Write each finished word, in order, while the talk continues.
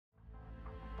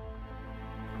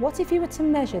What if you were to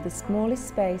measure the smallest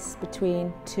space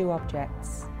between two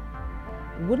objects?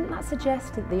 Wouldn't that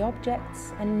suggest that the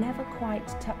objects are never quite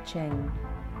touching?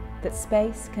 That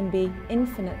space can be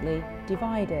infinitely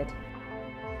divided?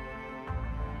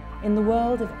 In the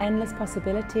world of endless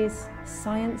possibilities,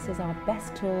 science is our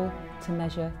best tool to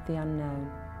measure the unknown.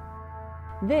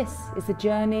 This is the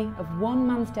journey of one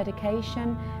man's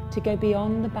dedication to go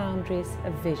beyond the boundaries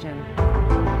of vision.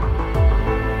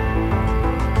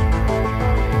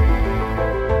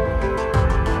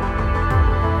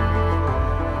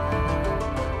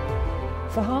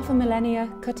 For half a millennia,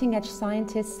 cutting-edge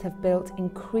scientists have built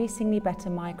increasingly better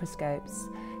microscopes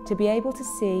to be able to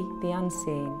see the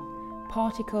unseen,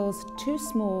 particles too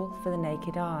small for the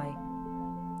naked eye.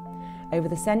 Over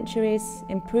the centuries,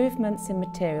 improvements in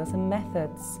materials and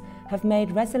methods have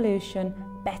made resolution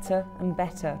better and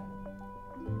better.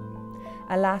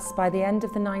 Alas, by the end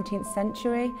of the 19th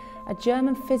century, a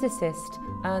German physicist,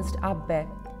 Ernst Abbe,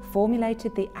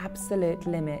 formulated the absolute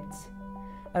limit,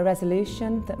 a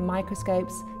resolution that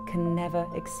microscopes can never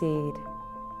exceed.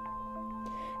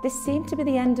 This seemed to be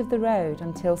the end of the road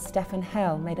until Stefan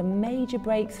Hell made a major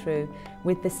breakthrough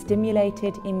with the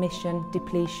stimulated emission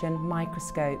depletion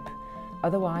microscope,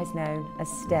 otherwise known as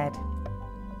STED.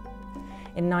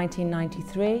 In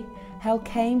 1993, Hell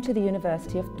came to the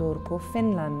University of Turku,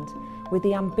 Finland, with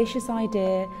the ambitious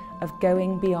idea of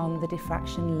going beyond the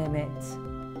diffraction limit.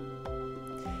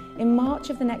 In March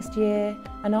of the next year,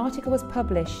 an article was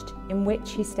published in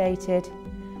which he stated,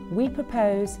 "We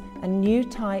propose a new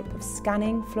type of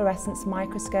scanning fluorescence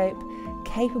microscope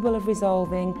capable of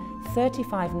resolving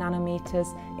 35 nanometers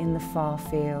in the far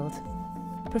field."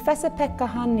 Professor Pekka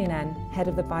Hanninen, head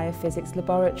of the biophysics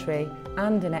laboratory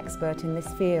and an expert in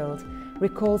this field,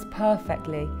 recalls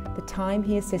perfectly the time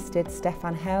he assisted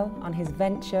Stefan Hell on his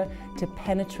venture to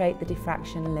penetrate the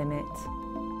diffraction limit.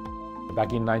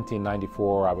 Back in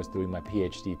 1994, I was doing my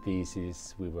PhD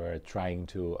thesis. We were trying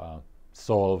to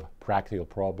solve practical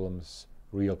problems,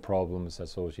 real problems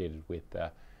associated with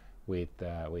the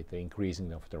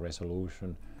increasing of the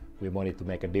resolution. We wanted to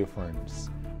make a difference.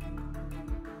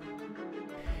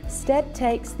 STED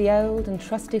takes the old and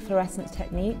trusty fluorescence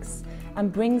techniques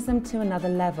and brings them to another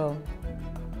level.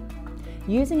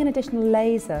 Using an additional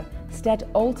laser, STED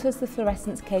alters the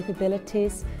fluorescence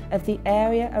capabilities of the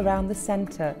area around the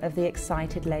centre of the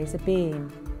excited laser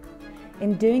beam.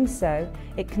 In doing so,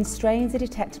 it constrains the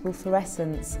detectable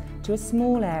fluorescence to a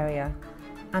small area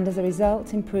and as a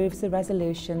result improves the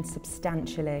resolution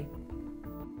substantially.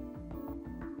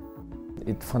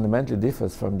 It fundamentally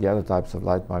differs from the other types of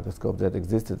light microscope that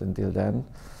existed until then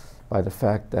by the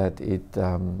fact that it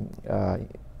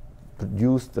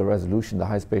produced the resolution, the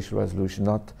high spatial resolution,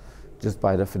 not just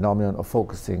by the phenomenon of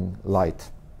focusing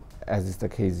light, as is the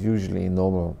case usually in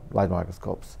normal light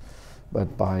microscopes,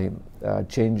 but by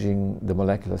changing the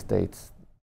molecular states.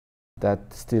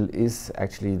 That still is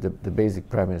actually the basic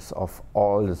premise of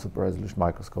all the super resolution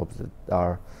microscopes that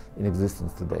are in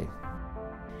existence today.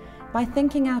 By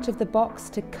thinking out of the box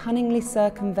to cunningly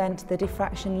circumvent the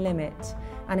diffraction limit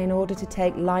and in order to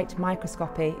take light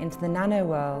microscopy into the nano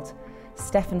world,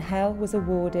 Stefan Hell was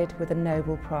awarded with a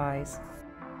Nobel Prize.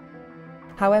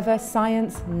 However,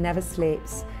 science never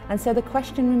sleeps, and so the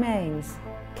question remains,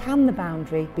 can the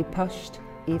boundary be pushed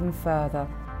even further?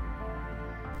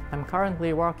 I'm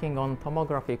currently working on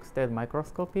tomographic STED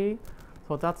microscopy.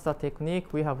 So that's the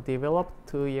technique we have developed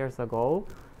 2 years ago,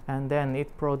 and then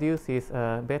it produces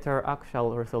a better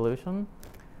actual resolution.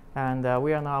 And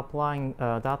we are now applying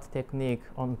that technique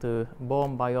onto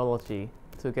bone biology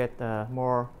to get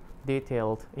more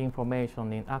detailed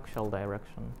information in actual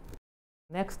direction.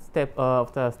 Next step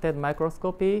of the STED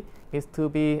microscopy is to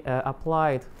be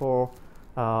applied for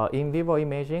in vivo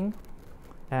imaging,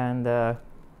 and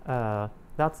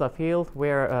that's a field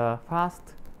where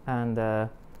fast and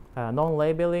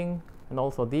non-labeling and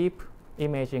also deep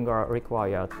imaging are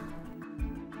required.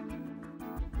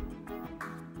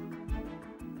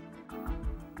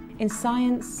 In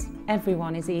science,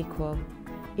 everyone is equal.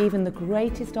 Even the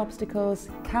greatest obstacles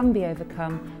can be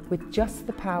overcome with just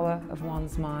the power of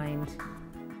one's mind.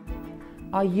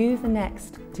 Are you the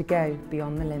next to go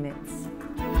beyond the limits?